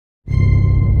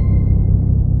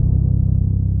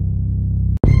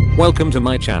Welcome to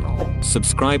my channel.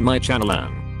 Subscribe my channel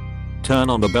and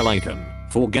turn on the bell icon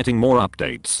for getting more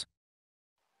updates.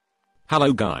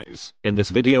 Hello guys, in this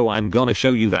video I'm gonna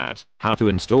show you how to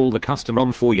install the custom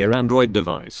ROM for your Android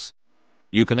device.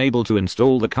 You can able to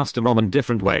install the custom ROM in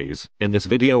different ways. In this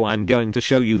video I'm going to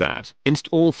show you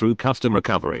install through custom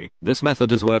recovery. This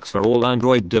method works for all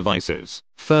Android devices.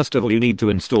 First of all, you need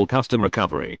to install custom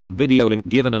recovery. Video link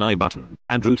given in I button,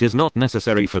 and root is not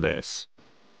necessary for this.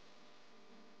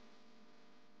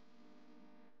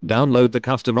 Download the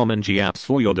custom ROM and apps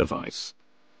for your device.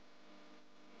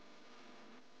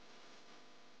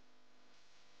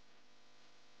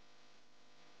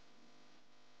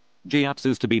 apps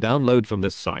is to be downloaded from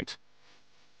this site.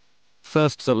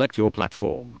 First, select your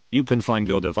platform. You can find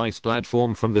your device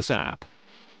platform from this app.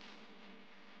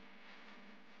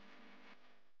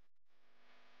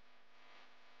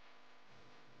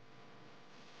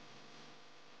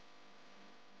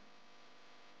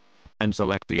 And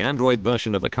select the Android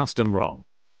version of the custom ROM.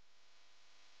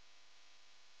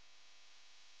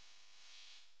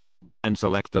 And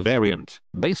select the variant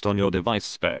based on your device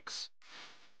specs.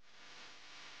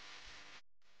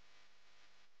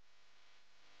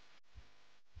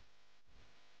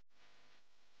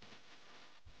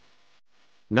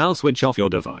 Now switch off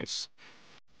your device.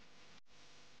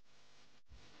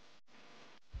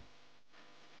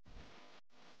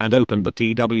 And open the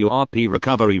TWRP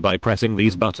recovery by pressing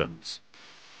these buttons.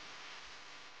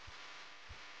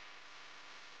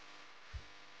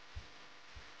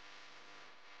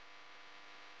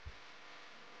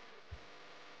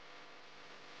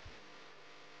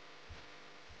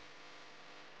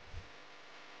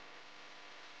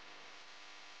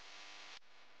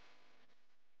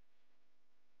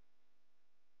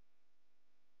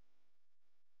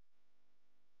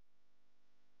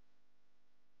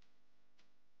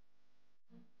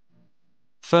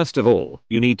 First of all,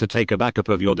 you need to take a backup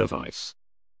of your device.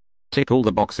 Tick all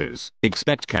the boxes,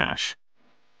 expect cache.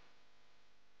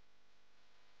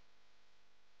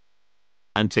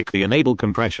 And tick the enable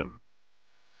compression.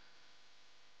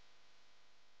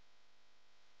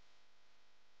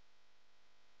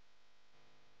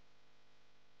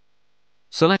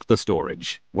 Select the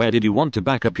storage. Where did you want to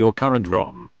back up your current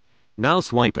ROM? Now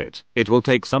swipe it. It will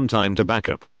take some time to back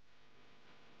up.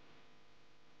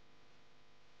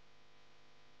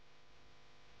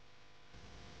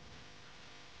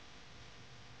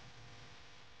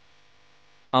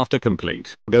 After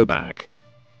complete, go back.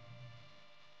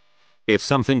 If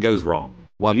something goes wrong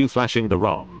while you flashing the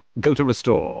ROM, go to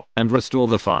restore and restore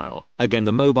the file. Again,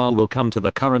 the mobile will come to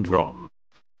the current ROM.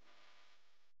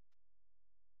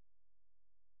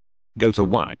 Go to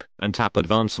wipe and tap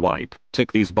advanced wipe.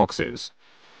 Tick these boxes.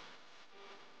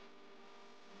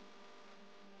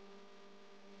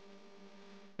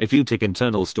 If you tick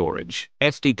internal storage,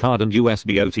 SD card and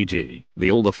USB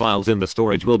OTG, all the files in the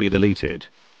storage will be deleted.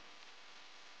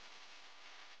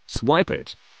 Swipe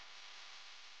it.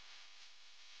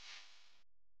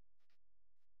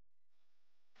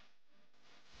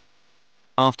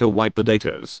 After wipe the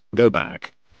datas, go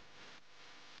back.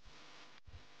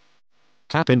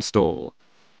 Tap install.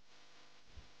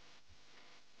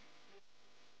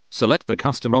 Select the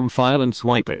custom ROM file and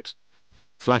swipe it.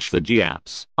 Flash the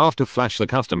apps. After flash the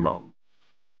custom ROM.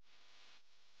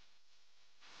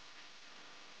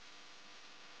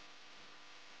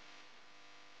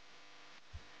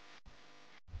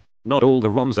 Not all the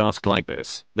ROMs ask like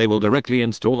this. They will directly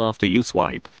install after you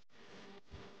swipe.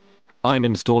 I'm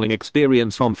installing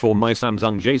Experience ROM for my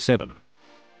Samsung J7.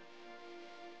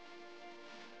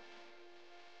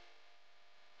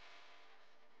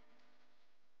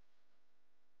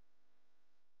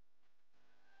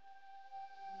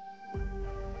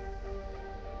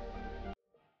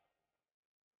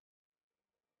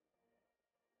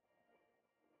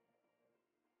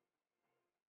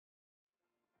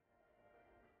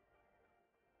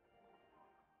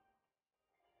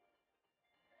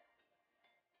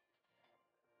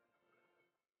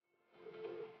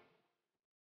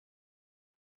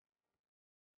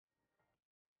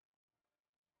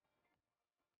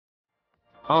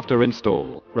 After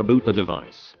install, reboot the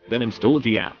device, then install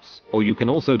apps, or you can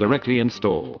also directly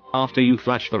install after you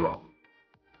flash the ROM.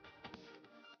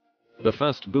 The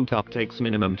first boot up takes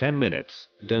minimum 10 minutes,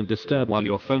 don't disturb while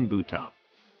your phone boot up.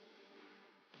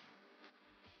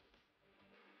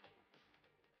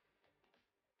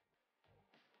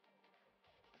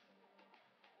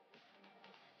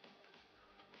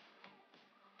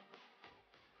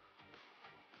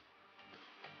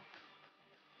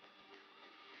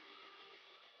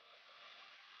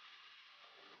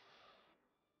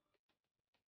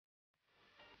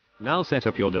 Now set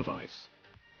up your device.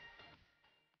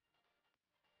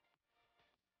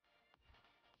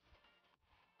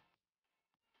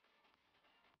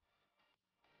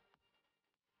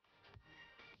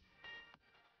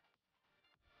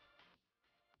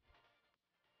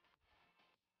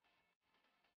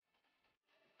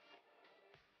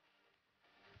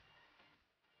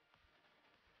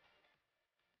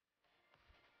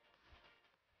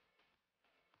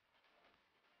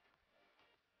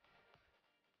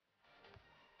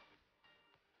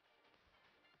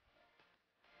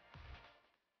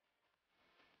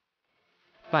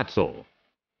 That's all.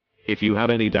 If you have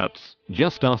any doubts,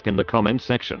 just ask in the comment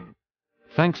section.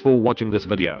 Thanks for watching this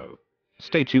video.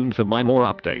 Stay tuned for my more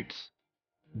updates.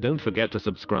 Don't forget to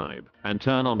subscribe and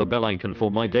turn on the bell icon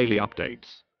for my daily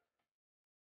updates.